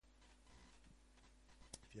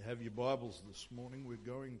If you have your Bibles this morning, we're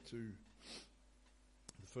going to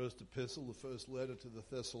the first epistle, the first letter to the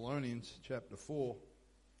Thessalonians, chapter 4.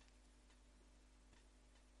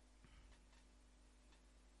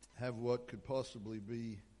 Have what could possibly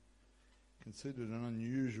be considered an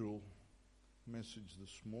unusual message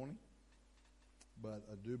this morning, but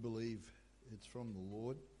I do believe it's from the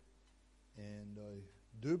Lord, and I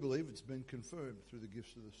do believe it's been confirmed through the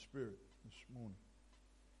gifts of the Spirit this morning.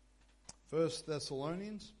 First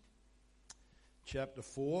Thessalonians, chapter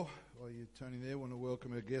 4. While you're turning there, I want to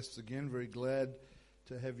welcome our guests again. Very glad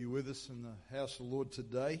to have you with us in the house of the Lord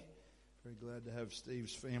today. Very glad to have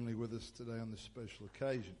Steve's family with us today on this special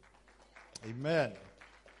occasion. Amen.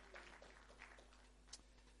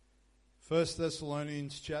 First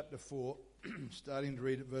Thessalonians, chapter 4, starting to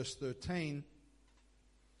read at verse 13,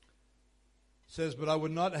 says, "But I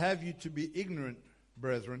would not have you to be ignorant,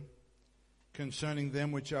 brethren, concerning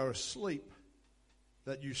them which are asleep,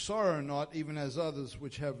 that you sorrow not, even as others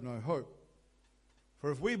which have no hope.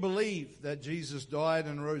 For if we believe that Jesus died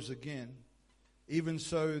and rose again, even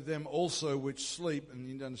so them also which sleep," and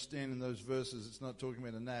you need to understand in those verses, it's not talking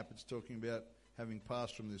about a nap, it's talking about having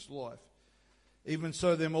passed from this life. "Even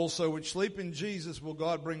so them also which sleep in Jesus will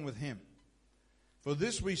God bring with him. For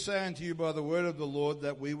this we say unto you by the word of the Lord,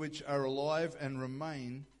 that we which are alive and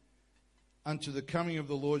remain unto the coming of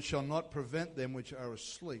the Lord shall not prevent them which are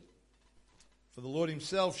asleep. For the Lord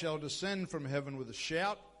himself shall descend from heaven with a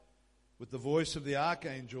shout, with the voice of the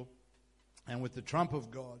archangel, and with the trump of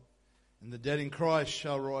God, and the dead in Christ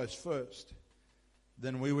shall rise first.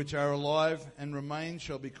 Then we which are alive and remain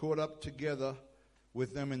shall be caught up together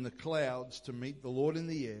with them in the clouds to meet the Lord in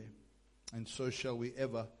the air, and so shall we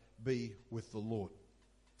ever be with the Lord.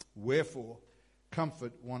 Wherefore,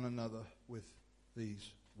 comfort one another with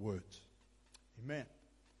these words." Amen.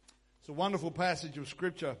 It's a wonderful passage of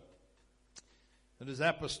Scripture that as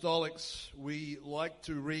apostolics we like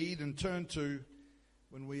to read and turn to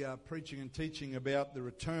when we are preaching and teaching about the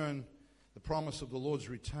return, the promise of the Lord's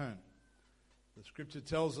return. The Scripture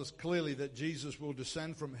tells us clearly that Jesus will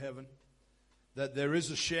descend from heaven, that there is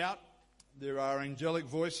a shout, there are angelic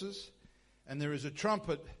voices, and there is a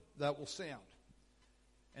trumpet that will sound.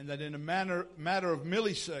 And that in a matter of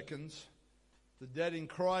milliseconds, the dead in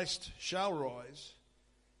Christ shall rise,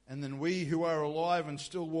 and then we who are alive and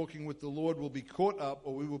still walking with the Lord will be caught up,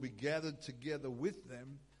 or we will be gathered together with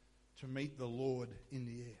them to meet the Lord in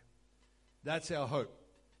the air. That's our hope.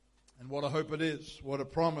 And what a hope it is. What a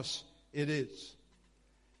promise it is.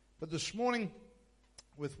 But this morning,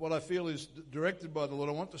 with what I feel is directed by the Lord,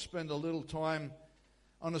 I want to spend a little time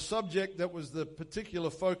on a subject that was the particular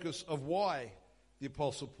focus of why the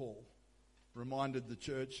Apostle Paul reminded the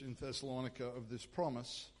church in Thessalonica of this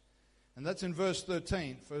promise. And that's in verse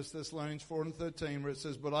 13, 1 Thessalonians 4 and 13, where it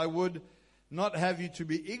says, "But I would not have you to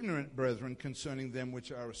be ignorant, brethren, concerning them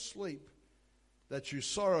which are asleep, that you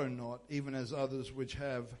sorrow not, even as others which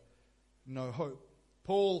have no hope."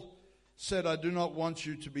 Paul said, "I do not want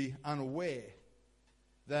you to be unaware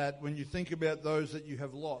that when you think about those that you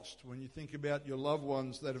have lost, when you think about your loved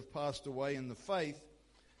ones that have passed away in the faith,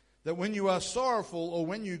 that when you are sorrowful or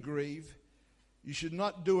when you grieve, you should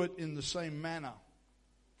not do it in the same manner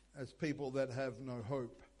as people that have no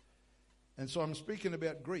hope." And so I'm speaking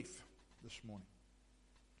about grief this morning.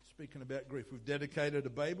 Speaking about grief. We've dedicated a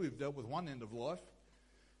baby. We've dealt with one end of life.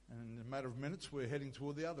 And in a matter of minutes, we're heading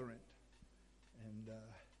toward the other end.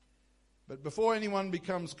 But before anyone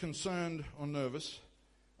becomes concerned or nervous,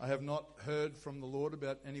 I have not heard from the Lord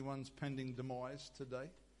about anyone's pending demise today.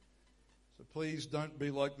 So please don't be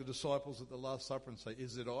like the disciples at the Last Supper and say,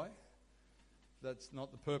 "Is it I?" That's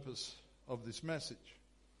not the purpose of this message.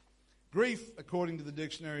 Grief, according to the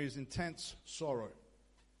dictionary, is intense sorrow,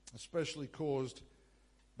 especially caused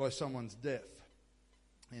by someone's death.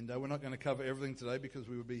 And we're not going to cover everything today because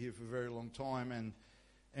we will be here for a very long time. And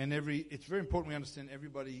it's very important we understand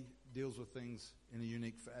everybody deals with things in a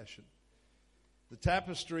unique fashion. The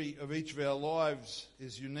tapestry of each of our lives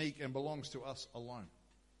is unique and belongs to us alone.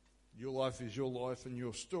 Your life is your life and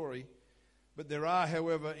your story. But there are,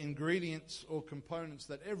 however, ingredients or components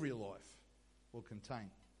that every life will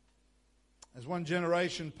contain. As one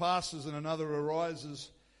generation passes and another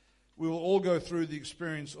arises, we will all go through the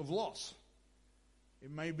experience of loss.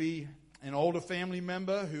 It may be an older family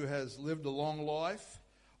member who has lived a long life,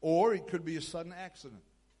 or it could be a sudden accident,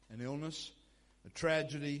 an illness, a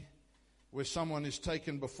tragedy, where someone is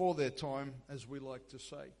taken before their time, as we like to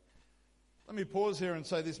say. Let me pause here and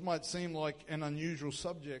say this might seem like an unusual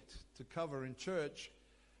subject to cover in church,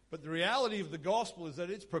 but the reality of the gospel is that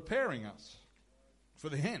it's preparing us for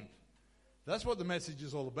the end. That's what the message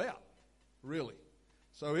is all about, really.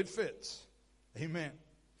 So it fits. Amen.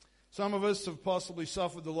 Some of us have possibly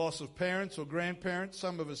suffered the loss of parents or grandparents,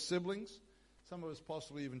 some of us siblings, some of us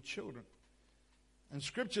possibly even children. And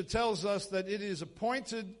Scripture tells us that it is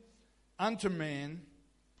appointed unto man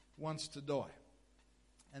once to die.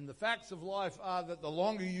 And the facts of life are that the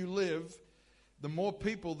longer you live, the more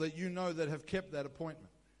people that you know that have kept that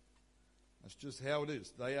appointment. That's just how it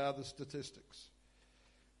is. They are the statistics.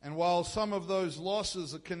 And while some of those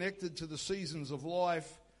losses are connected to the seasons of life,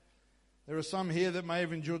 there are some here that may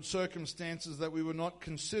have endured circumstances that we would not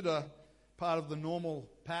consider part of the normal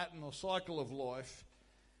pattern or cycle of life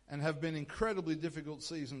and have been incredibly difficult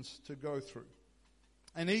seasons to go through.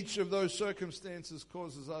 And each of those circumstances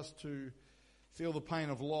causes us to feel the pain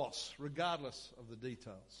of loss, regardless of the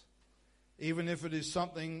details. Even if it is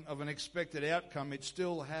something of an expected outcome, it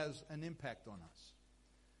still has an impact on us.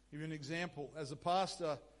 I'll give you an example. As a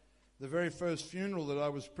pastor, the very first funeral that I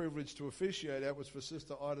was privileged to officiate at was for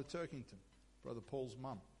Sister Ida Turkington, Brother Paul's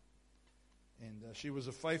mum. And she was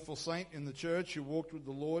a faithful saint in the church who walked with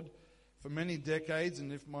the Lord for many decades,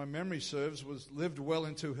 and if my memory serves, lived well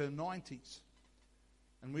into her 90s.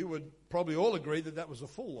 And we would probably all agree that that was a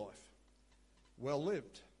full life, well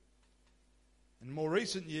lived. In more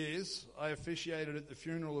recent years, I officiated at the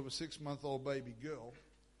funeral of a 6-month-old baby girl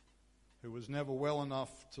who was never well enough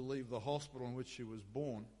to leave the hospital in which she was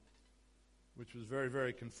born, which was very,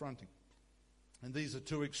 very confronting. And these are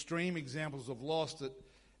two extreme examples of loss at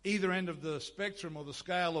either end of the spectrum or the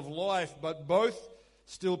scale of life, but both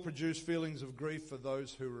still produce feelings of grief for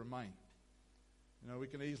those who remain. You know, we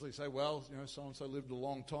can easily say, well, so-and-so lived a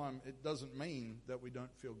long time. It doesn't mean that we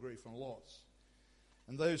don't feel grief and loss.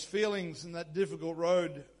 And those feelings in that difficult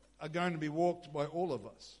road are going to be walked by all of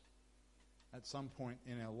us at some point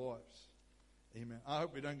in our lives. Amen. I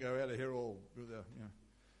hope we don't go out of here all with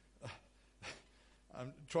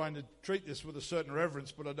I'm trying to treat this with a certain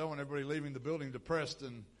reverence, but I don't want everybody leaving the building depressed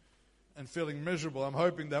and feeling miserable. I'm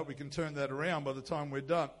hoping that we can turn that around by the time we're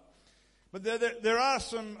done. But there are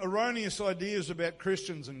some erroneous ideas about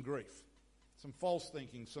Christians and grief. Some false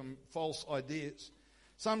thinking, some false ideas.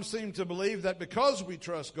 Some seem to believe that because we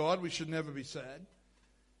trust God, we should never be sad,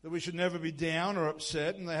 that we should never be down or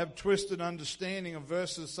upset, and they have twisted understanding of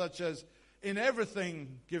verses such as, in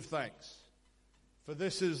everything give thanks, for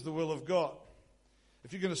this is the will of God.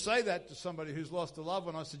 If you're going to say that to somebody who's lost a loved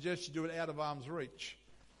one, I suggest you do it out of arm's reach,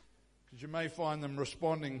 because you may find them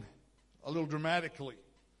responding a little dramatically.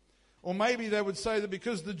 Or maybe they would say that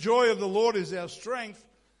because the joy of the Lord is our strength,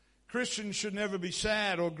 Christians should never be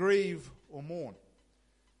sad or grieve or mourn.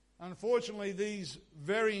 Unfortunately, these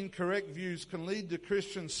very incorrect views can lead to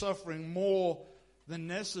Christians suffering more than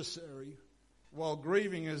necessary while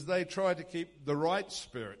grieving as they try to keep the right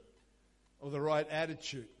spirit or the right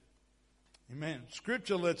attitude. Amen.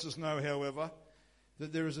 Scripture lets us know, however,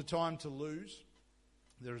 that there is a time to lose,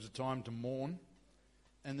 there is a time to mourn,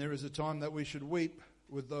 and there is a time that we should weep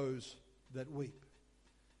with those that weep.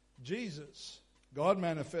 Jesus, God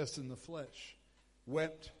manifest in the flesh,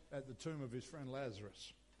 wept at the tomb of his friend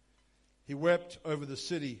Lazarus. He wept over the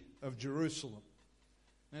city of Jerusalem.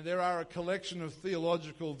 Now, there are a collection of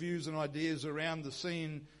theological views and ideas around the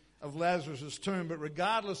scene of Lazarus' tomb, but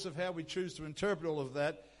regardless of how we choose to interpret all of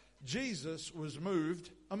that, Jesus was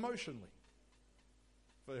moved emotionally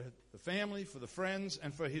for the family, for the friends,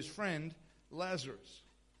 and for his friend Lazarus.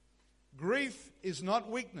 Grief is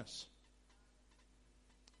not weakness.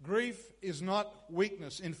 Grief is not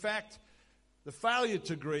weakness. In fact, the failure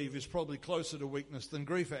to grieve is probably closer to weakness than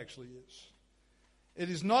grief actually is.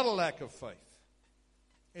 It is not a lack of faith.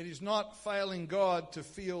 It is not failing God to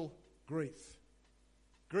feel grief.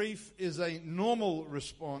 Grief is a normal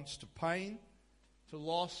response to pain, to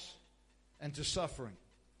loss, and to suffering.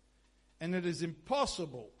 And it is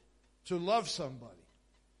impossible to love somebody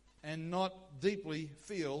and not deeply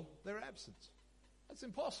feel their absence. That's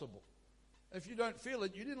impossible. If you don't feel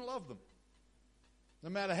it, you didn't love them, no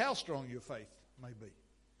matter how strong your faith may be.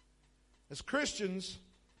 As Christians,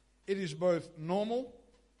 it is both normal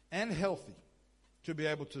and healthy to be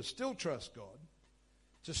able to still trust God,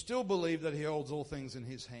 to still believe that he holds all things in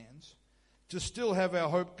his hands, to still have our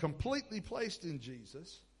hope completely placed in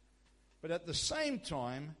Jesus, but at the same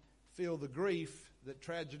time feel the grief that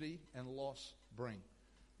tragedy and loss bring.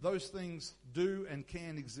 Those things do and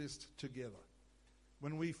can exist together.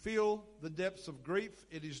 When we feel the depths of grief,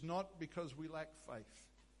 it is not because we lack faith,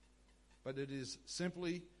 but it is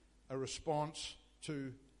simply a response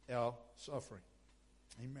to our suffering.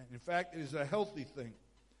 Amen. In fact, it is a healthy thing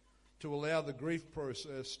to allow the grief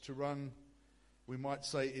process to run, we might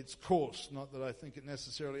say, its course. Not that I think it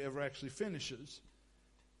necessarily ever actually finishes,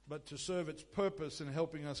 but to serve its purpose in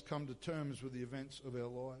helping us come to terms with the events of our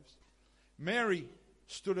lives. Mary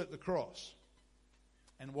stood at the cross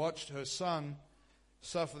and watched her son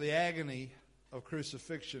suffer the agony of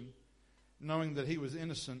crucifixion, knowing that he was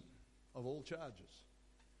innocent of all charges.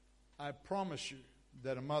 I promise you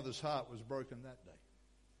that a mother's heart was broken that day,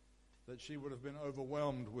 that she would have been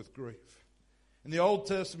overwhelmed with grief. In the Old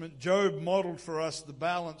Testament, Job modeled for us the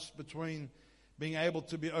balance between being able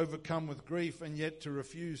to be overcome with grief and yet to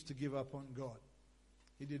refuse to give up on God.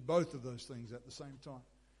 He did both of those things at the same time.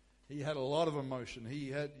 He had a lot of emotion. He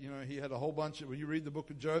had a whole bunch of, when you read the book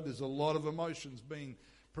of Job, there's a lot of emotions being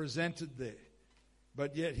presented there.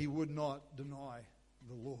 But yet he would not deny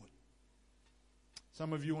the Lord.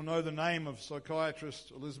 Some of you will know the name of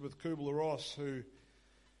psychiatrist Elizabeth Kubler-Ross, who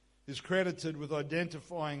is credited with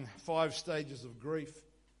identifying 5 stages of grief.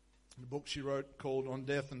 The book she wrote called On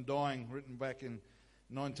Death and Dying, written back in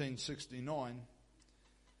 1969.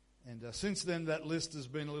 And since then, that list has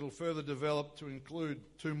been a little further developed to include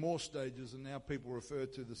 2 more stages, and now people refer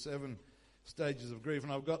to the 7 stages of grief.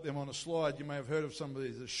 And I've got them on a slide. You may have heard of some of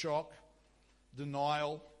these. There's shock,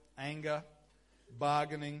 denial, anger,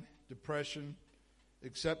 bargaining, depression,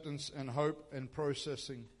 acceptance and hope, and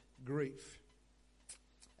processing grief.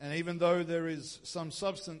 And even though there is some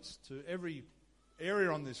substance to every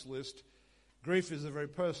area on this list, grief is a very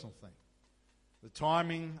personal thing. The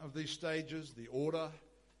timing of these stages, the order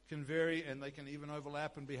can vary, and they can even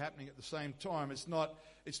overlap and be happening at the same time. It's not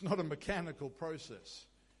a mechanical process.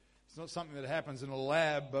 It's not something that happens in a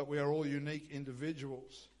lab, but we are all unique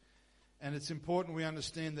individuals. And it's important we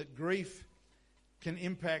understand that grief can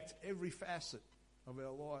impact every facet of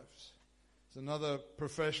our lives. There's another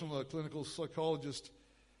professional, a clinical psychologist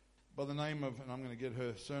by the name of, and I'm going to get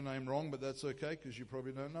her surname wrong, but that's okay because you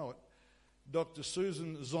probably don't know it. Dr.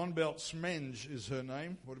 Susan Zonbelt-Smenge is her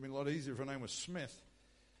name. Would have been a lot easier if her name was Smith.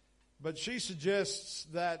 But she suggests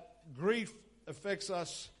that grief affects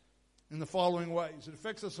us in the following ways. It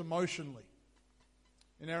affects us emotionally.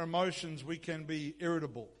 In our emotions, we can be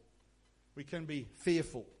irritable. We can be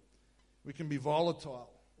fearful. We can be volatile.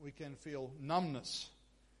 We can feel numbness.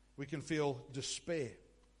 We can feel despair.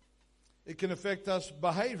 It can affect us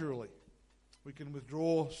behaviorally. We can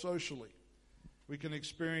withdraw socially. We can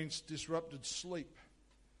experience disrupted sleep,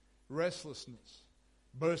 restlessness,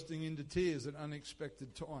 bursting into tears at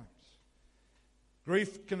unexpected times.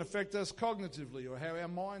 Grief can affect us cognitively, or how our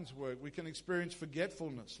minds work. We can experience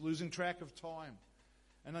forgetfulness, losing track of time,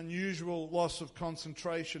 an unusual loss of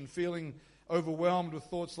concentration, feeling overwhelmed with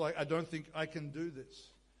thoughts like, I don't think I can do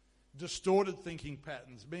this. Distorted thinking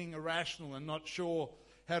patterns, being irrational and not sure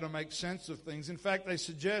how to make sense of things. In fact, they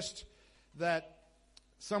suggest that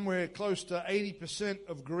somewhere close to 80%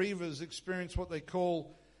 of grievers experience what they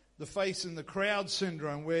call the face in the crowd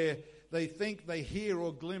syndrome, where they think they hear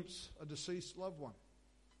or glimpse a deceased loved one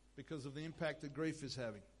because of the impact that grief is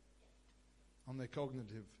having on their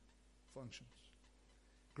cognitive functions.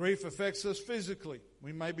 Grief affects us physically.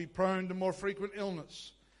 We may be prone to more frequent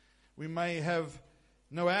illness. We may have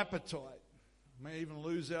no appetite. We may even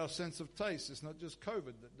lose our sense of taste. It's not just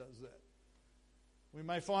COVID that does that. We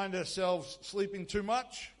may find ourselves sleeping too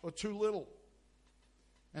much or too little.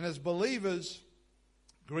 And as believers,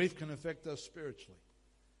 grief can affect us spiritually.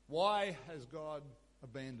 Why has God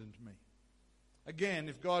abandoned me? Again,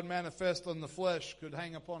 if God manifest on the flesh, could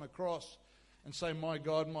hang upon a cross and say, my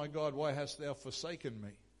God, why hast thou forsaken me?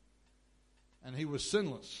 And he was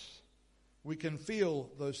sinless. We can feel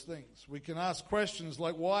those things. We can ask questions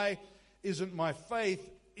like, why isn't my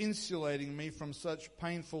faith insulating me from such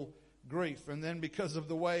painful grief? And then because of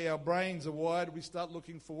the way our brains are wired, we start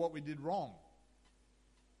looking for what we did wrong,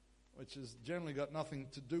 which has generally got nothing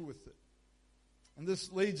to do with it. And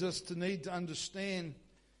this leads us to need to understand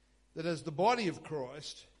that as the body of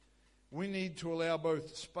Christ, we need to allow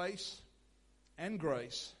both space and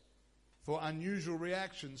grace for unusual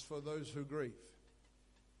reactions for those who grieve.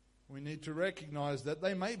 We need to recognize that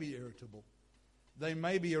they may be irritable, they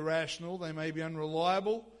may be irrational, they may be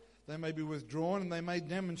unreliable, they may be withdrawn, and they may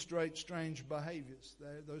demonstrate strange behaviors.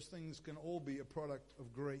 Those things can all be a product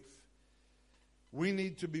of grief. We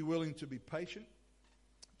need to be willing to be patient,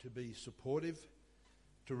 to be supportive,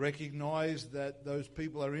 to recognize that those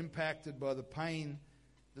people are impacted by the pain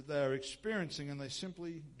that they are experiencing, and they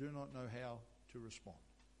simply do not know how to respond.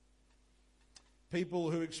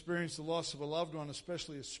 People who experience the loss of a loved one,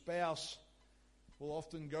 especially a spouse, will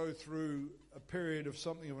often go through a period of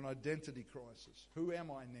something of an identity crisis. Who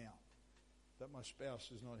am I now that my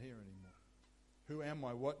spouse is not here anymore? Who am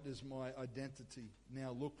I? What does my identity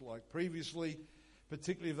now look like? Previously,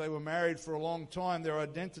 particularly if they were married for a long time, their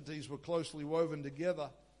identities were closely woven together,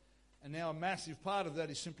 and now a massive part of that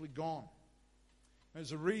is simply gone.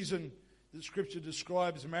 There's a reason that Scripture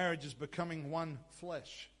describes marriage as becoming one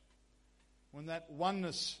flesh. When that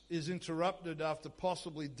oneness is interrupted after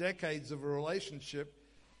possibly decades of a relationship,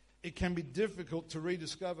 it can be difficult to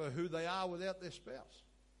rediscover who they are without their spouse.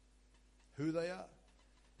 Who they are.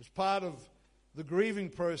 As part of the grieving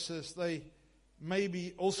process, they may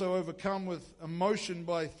be also overcome with emotion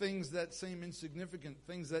by things that seem insignificant,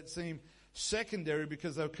 things that seem secondary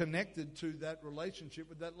because they're connected to that relationship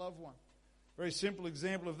with that loved one. A very simple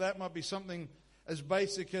example of that might be something as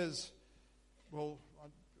basic as, well,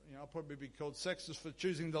 I'll probably be called sexist for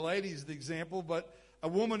choosing the lady as the example, but a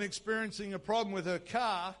woman experiencing a problem with her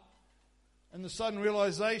car and the sudden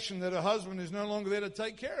realization that her husband is no longer there to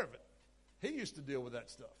take care of it. He used to deal with that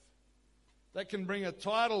stuff. That can bring a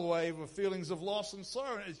tidal wave of feelings of loss and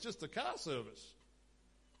sorrow. It's just a car service.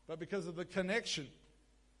 But because of the connection,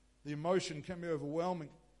 the emotion can be overwhelming.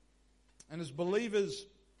 And as believers,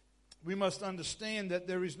 we must understand that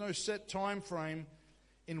there is no set time frame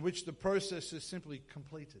in which the process is simply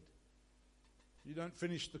completed. You don't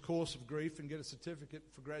finish the course of grief and get a certificate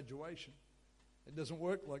for graduation. It doesn't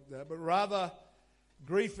work like that. But rather,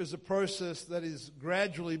 grief is a process that is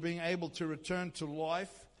gradually being able to return to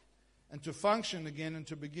life and to function again and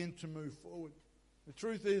to begin to move forward. The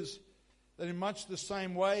truth is that in much the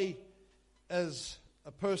same way as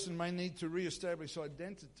a person may need to reestablish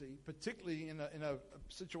identity, particularly in a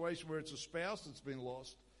situation where it's a spouse that's been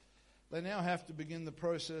lost, they now have to begin the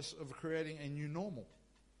process of creating a new normal.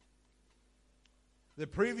 Their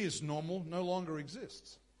previous normal no longer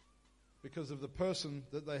exists because of the person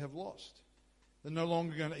that they have lost. They're no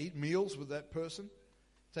longer going to eat meals with that person,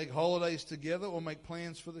 take holidays together, or make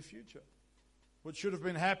plans for the future. What should have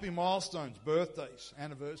been happy milestones, birthdays,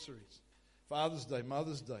 anniversaries, Father's Day,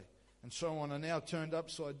 Mother's Day, and so on, are now turned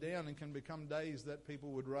upside down and can become days that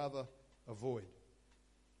people would rather avoid.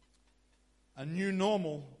 A new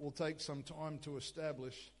normal will take some time to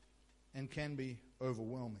establish and can be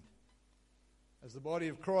overwhelming. As the body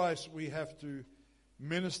of Christ, we have to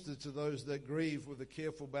minister to those that grieve with a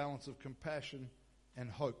careful balance of compassion and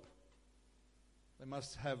hope. They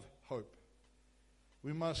must have hope.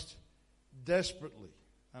 We must desperately,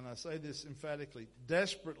 and I say this emphatically,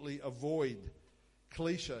 desperately avoid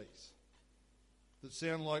cliches that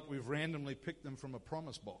sound like we've randomly picked them from a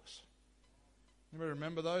promise box. Anybody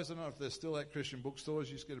remember those? I don't know if they're still at Christian bookstores.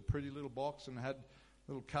 You used to get a pretty little box and it had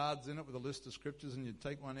little cards in it with a list of scriptures, and you'd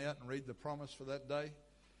take one out and read the promise for that day.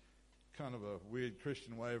 Kind of a weird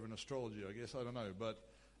Christian way of an astrology, I guess. I don't know. But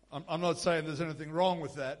I'm not saying there's anything wrong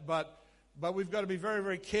with that. But we've got to be very,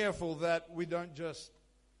 very careful that we don't just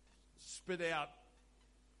spit out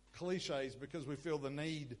cliches because we feel the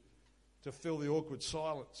need to fill the awkward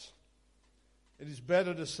silence. It is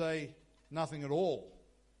better to say nothing at all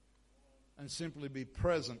and simply be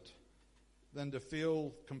present than to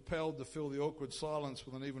feel compelled to fill the awkward silence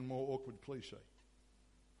with an even more awkward cliche.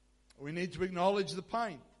 We need to acknowledge the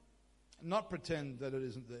pain and not pretend that it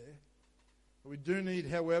isn't there. But we do need,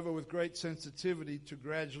 however, with great sensitivity, to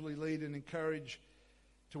gradually lead and encourage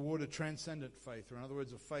toward a transcendent faith, or in other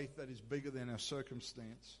words, a faith that is bigger than our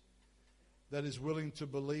circumstance, that is willing to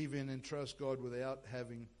believe in and trust God without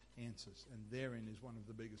having answers. And therein is one of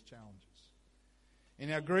the biggest challenges.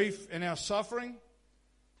 In our grief and our suffering,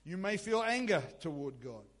 you may feel anger toward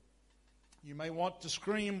God. You may want to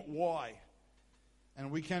scream, why?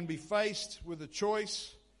 And we can be faced with a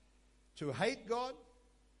choice to hate God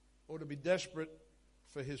or to be desperate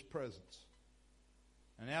for His presence.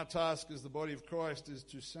 And our task as the body of Christ is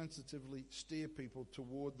to sensitively steer people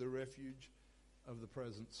toward the refuge of the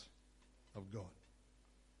presence of God.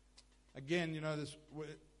 Again, this,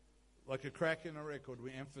 like a crack in a record,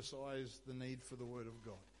 we emphasize the need for the Word of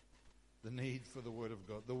God. The need for the Word of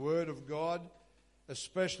God. The Word of God,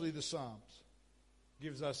 especially the Psalms,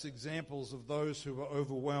 gives us examples of those who were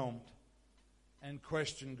overwhelmed and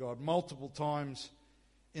questioned God. Multiple times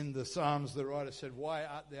in the Psalms, the writer said, "Why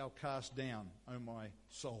art thou cast down, O my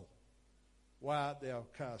soul? Why art thou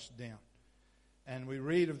cast down?" And we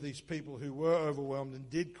read of these people who were overwhelmed and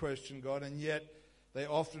did question God, and yet they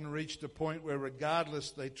often reached a point where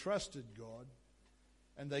regardless they trusted God,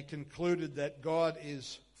 and they concluded that God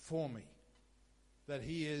is for me, that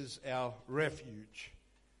He is our refuge,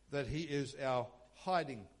 that He is our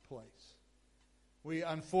hiding place. We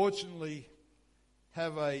unfortunately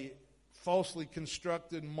have a falsely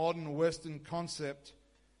constructed modern Western concept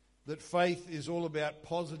that faith is all about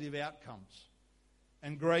positive outcomes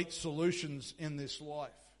and great solutions in this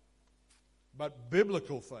life. But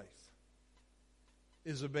biblical faith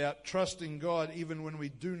is about trusting God even when we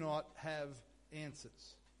do not have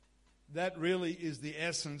answers. That really is the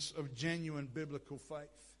essence of genuine biblical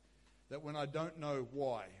faith. that when I don't know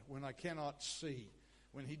why, when I cannot see,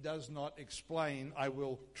 when he does not explain, I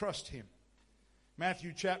will trust him.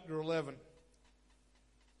 Matthew chapter 11,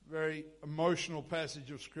 very emotional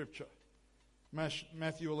passage of Scripture.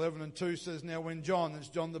 Matthew 11 and 2 says, Now when John, that's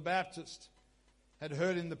John the Baptist, had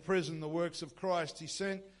heard in the prison the works of Christ, he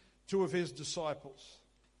sent 2 of his disciples.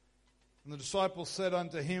 And the disciples said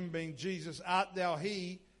unto him, being Jesus, Art thou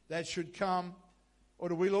he that should come, or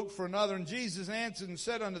do we look for another? And Jesus answered and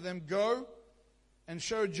said unto them, Go and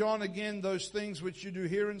show John again those things which you do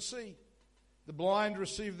hear and see. The blind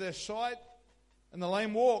receive their sight, and the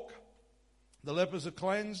lame walk. The lepers are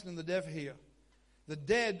cleansed, and the deaf hear. The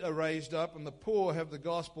dead are raised up, and the poor have the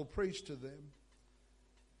gospel preached to them.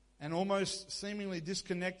 And almost seemingly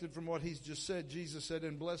disconnected from what he's just said, Jesus said,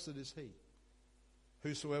 And blessed is he,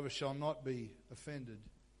 whosoever shall not be offended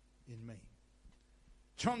in me.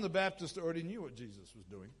 John the Baptist already knew what Jesus was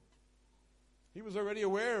doing. He was already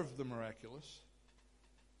aware of the miraculous.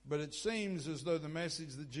 But it seems as though the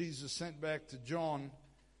message that Jesus sent back to John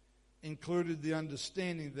included the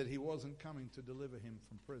understanding that he wasn't coming to deliver him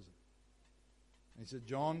from prison. He said,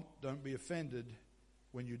 John, don't be offended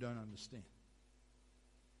when you don't understand.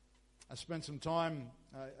 I spent some time,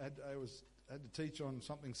 I had to teach on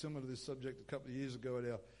something similar to this subject a couple of years ago at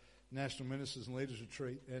our National Ministers and Leaders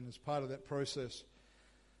Retreat, and as part of that process,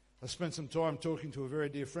 I spent some time talking to a very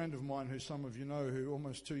dear friend of mine who some of you know, who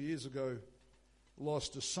almost 2 years ago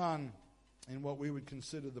lost a son in what we would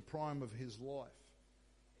consider the prime of his life.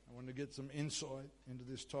 I wanted to get some insight into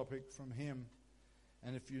this topic from him.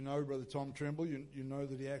 And if you know Brother Tom Trimble, you know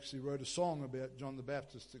that he actually wrote a song about John the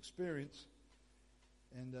Baptist's experience.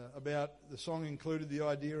 And about the song included the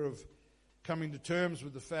idea of coming to terms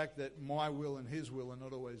with the fact that my will and his will are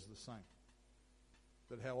not always the same.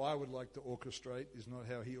 That how I would like to orchestrate is not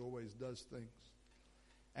how he always does things.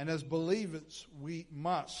 And as believers, we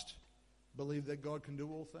must believe that God can do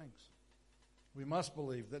all things. We must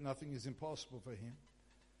believe that nothing is impossible for him.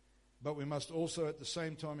 But we must also at the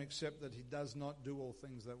same time accept that he does not do all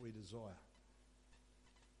things that we desire.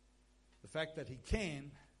 The fact that he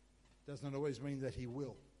can does not always mean that he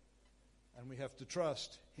will. And we have to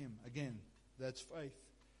trust him. Again, that's faith.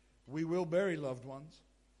 We will bury loved ones.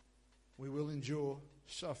 We will endure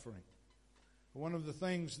suffering. One of the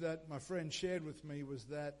things that my friend shared with me was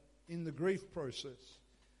that in the grief process,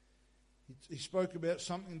 he spoke about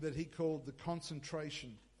something that he called the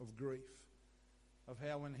concentration of grief. Of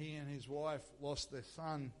how when he and his wife lost their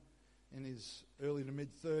son in his early to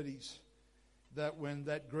mid-30s, that when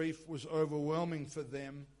that grief was overwhelming for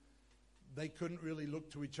them, they couldn't really look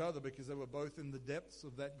to each other because they were both in the depths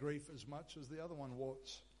of that grief as much as the other one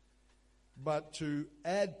was. But to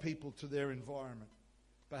add people to their environment,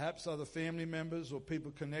 perhaps other family members or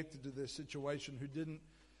people connected to their situation who didn't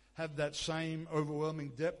have that same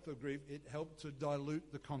overwhelming depth of grief, it helped to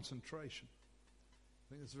dilute the concentration.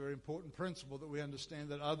 I think it's a very important principle that we understand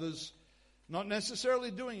that others, not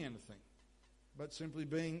necessarily doing anything, but simply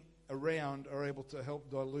being around, are able to help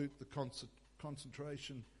dilute the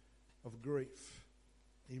concentration of grief.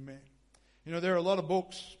 Amen. You know, there are a lot of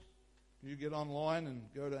books. You get online and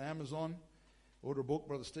go to Amazon, order a book.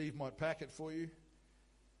 Brother Steve might pack it for you.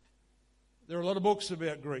 There are a lot of books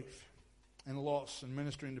about grief and loss and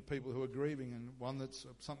ministering to people who are grieving. And one that's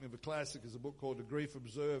something of a classic is a book called A Grief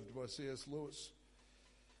Observed by C.S. Lewis.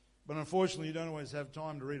 But unfortunately, you don't always have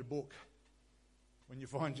time to read a book when you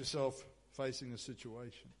find yourself facing a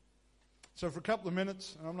situation. So for a couple of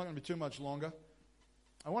minutes, and I'm not going to be too much longer,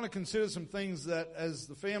 I want to consider some things that, as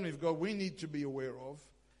the family of God, we need to be aware of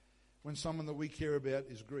when someone that we care about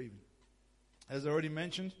is grieving. As I already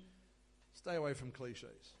mentioned, stay away from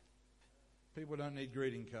cliches. People don't need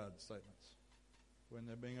greeting card statements when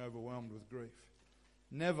they're being overwhelmed with grief.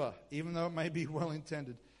 Never, even though it may be well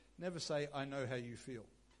intended, never say, I know how you feel.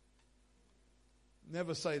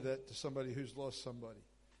 Never say that to somebody who's lost somebody.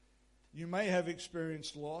 You may have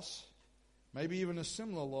experienced loss, maybe even a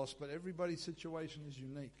similar loss, but everybody's situation is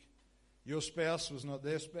unique. Your spouse was not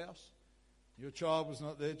their spouse. Your child was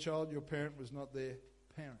not their child. Your parent was not their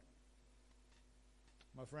parent.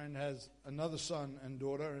 My friend has another son and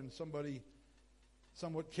daughter, and somebody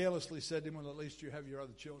somewhat carelessly said to him, well, at least you have your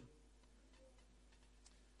other children.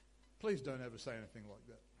 Please don't ever say anything like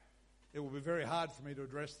that. It will be very hard for me to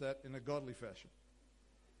address that in a godly fashion.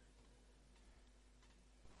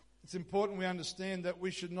 It's important we understand that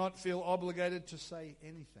we should not feel obligated to say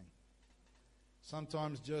anything.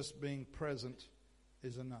 Sometimes just being present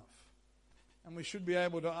is enough. And we should be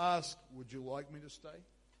able to ask, would you like me to stay?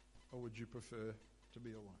 Or would you prefer to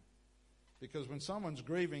be alone? Because when someone's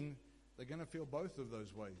grieving, they're going to feel both of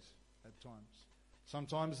those ways at times.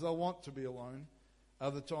 Sometimes they'll want to be alone.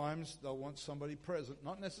 Other times they'll want somebody present,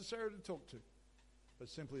 not necessarily to talk to, but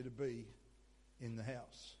simply to be in the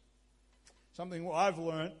house. Something I've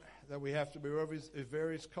learned that we have to be aware of is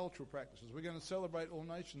various cultural practices. We're going to celebrate All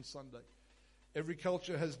Nations Sunday. Every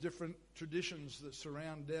culture has different traditions that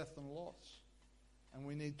surround death and loss. And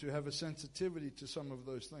we need to have a sensitivity to some of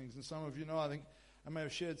those things. And some of you know, I think I may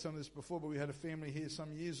have shared some of this before, but we had a family here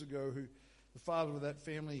some years ago who the father of that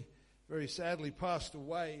family very sadly passed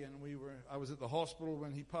away. And I was at the hospital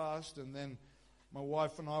when he passed, and then my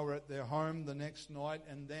wife and I were at their home the next night.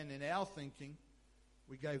 And then in our thinking,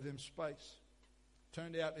 we gave them space.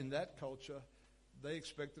 Turned out in that culture, they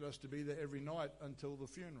expected us to be there every night until the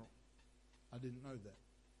funeral. I didn't know that.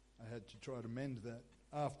 I had to try to mend that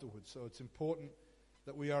afterwards. So it's important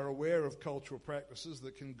that we are aware of cultural practices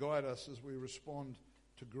that can guide us as we respond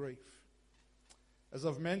to grief. As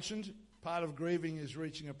I've mentioned, part of grieving is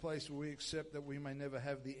reaching a place where we accept that we may never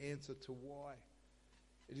have the answer to why.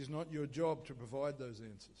 It is not your job to provide those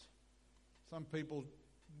answers. Some people,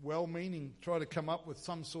 well-meaning, try to come up with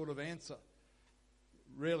some sort of answer.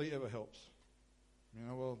 Rarely ever helps. You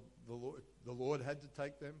know, well, the Lord had to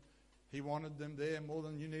take them. He wanted them there more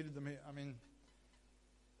than you needed them here. I mean,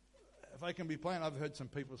 if I can be plain, I've heard some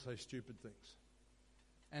people say stupid things.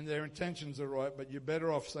 And their intentions are right, but you're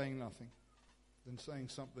better off saying nothing than saying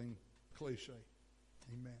something cliche.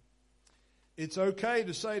 Amen. It's okay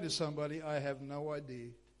to say to somebody, I have no idea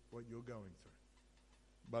what you're going through.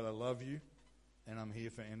 But I love you, and I'm here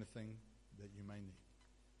for anything that you may need.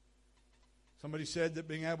 Somebody said that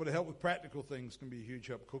being able to help with practical things can be a huge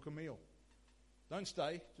help. Cook a meal. Don't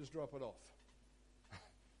stay, just drop it off.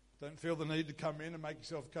 Don't feel the need to come in and make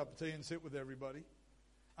yourself a cup of tea and sit with everybody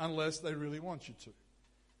unless they really want you to.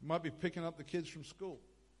 You might be picking up the kids from school.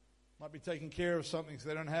 Might be taking care of something so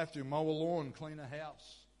they don't have to. Mow a lawn, clean a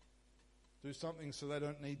house. Do something so they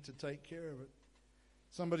don't need to take care of it.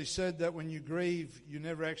 Somebody said that when you grieve, you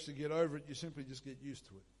never actually get over it. You simply just get used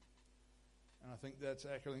to it. And I think that's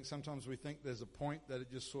accurate. Sometimes we think there's a point that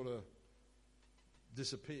it just sort of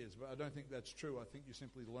disappears. But I don't think that's true. I think you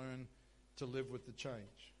simply learn to live with the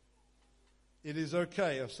change. It is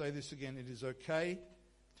okay, I'll say this again, it is okay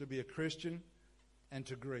to be a Christian and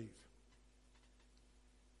to grieve.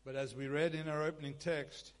 But as we read in our opening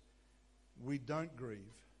text, we don't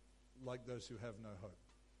grieve like those who have no hope.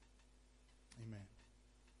 Amen.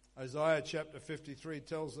 Isaiah chapter 53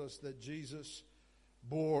 tells us that Jesus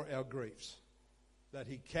bore our griefs, that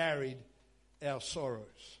he carried our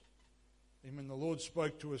sorrows. Amen. The Lord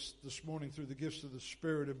spoke to us this morning through the gifts of the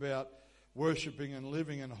Spirit about worshiping and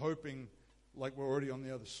living and hoping like we're already on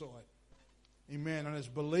the other side. Amen. And as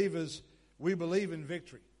believers, we believe in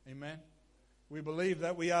victory. Amen. We believe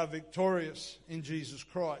that we are victorious in Jesus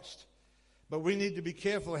Christ. But we need to be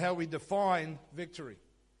careful how we define victory.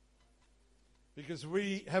 Because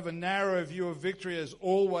we have a narrow view of victory as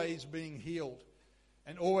always being healed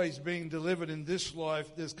and always being delivered in this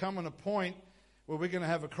life. There's coming a point where we're going to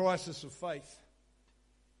have a crisis of faith.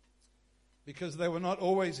 Because they were not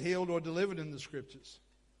always healed or delivered in the Scriptures.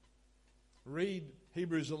 Read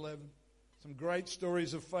Hebrews 11. Some great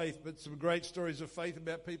stories of faith, but some great stories of faith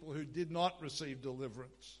about people who did not receive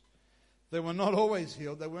deliverance. They were not always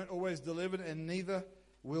healed. They weren't always delivered, and neither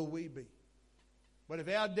will we be. But if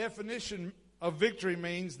our definition of victory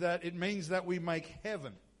means that we make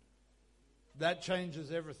heaven, that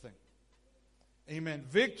changes everything. Amen.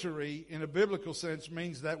 Victory, in a biblical sense,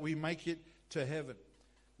 means that we make it to heaven.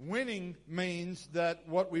 Winning means that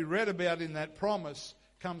what we read about in that promise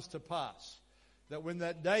comes to pass. That when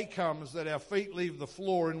that day comes, that our feet leave the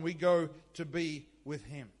floor and we go to be with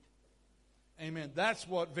Him. Amen. That's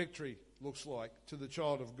what victory looks like to the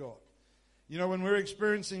child of God. You know, when we're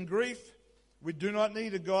experiencing grief, we do not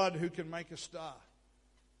need a God who can make a star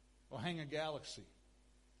or hang a galaxy.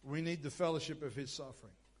 We need the fellowship of His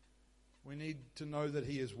suffering. We need to know that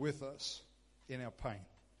He is with us in our pain.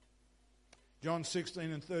 John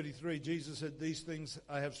 16:33, Jesus said, "These things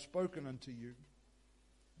I have spoken unto you,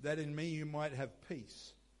 that in me you might have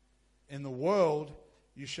peace. In the world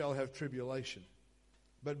you shall have tribulation.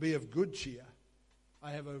 But be of good cheer.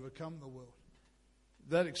 I have overcome the world."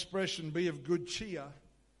 That expression, be of good cheer,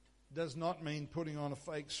 does not mean putting on a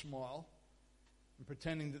fake smile and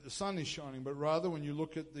pretending that the sun is shining. But rather, when you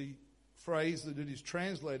look at the phrase that it is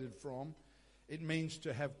translated from, it means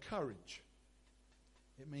to have courage.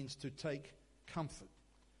 It means to take comfort.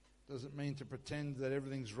 It doesn't mean to pretend that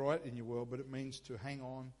everything's right in your world, but it means to hang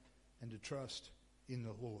on and to trust in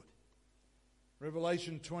the Lord.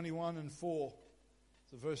 Revelation 21:4.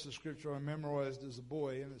 It's a verse of Scripture I memorized as a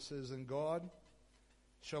boy, and it says, "And God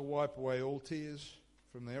shall wipe away all tears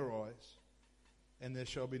from their eyes, and there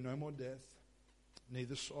shall be no more death,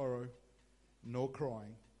 neither sorrow nor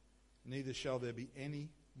crying, neither shall there be any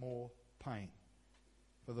more pain.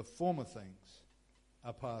 For the former things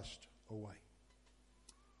are passed away.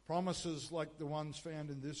 Promises like the ones found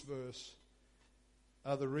in this verse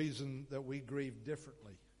are the reason that we grieve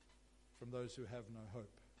differently from those who have no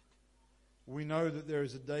hope. We know that there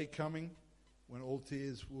is a day coming when all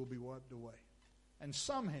tears will be wiped away. And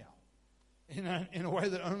somehow, in a way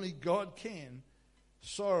that only God can,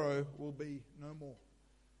 sorrow will be no more.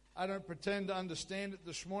 I don't pretend to understand it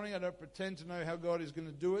this morning. I don't pretend to know how God is going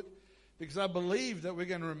to do it, because I believe that we're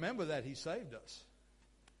going to remember that He saved us.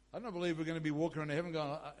 I don't believe we're going to be walking around heaven going,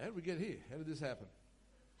 how did we get here? How did this happen?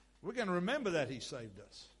 We're going to remember that He saved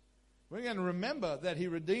us. We're going to remember that He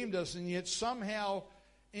redeemed us, and yet somehow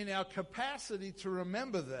in our capacity to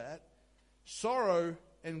remember that, sorrow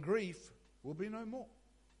and grief will be no more.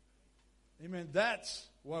 Amen. That's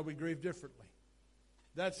why we grieve differently.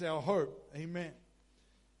 That's our hope. Amen.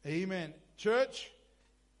 Amen. Church,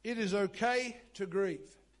 it is okay to grieve.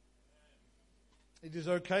 It is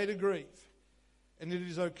okay to grieve. And it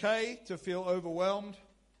is okay to feel overwhelmed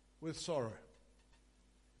with sorrow.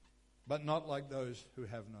 But not like those who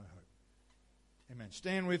have no hope. Amen.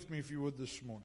 Stand with me if you would this morning.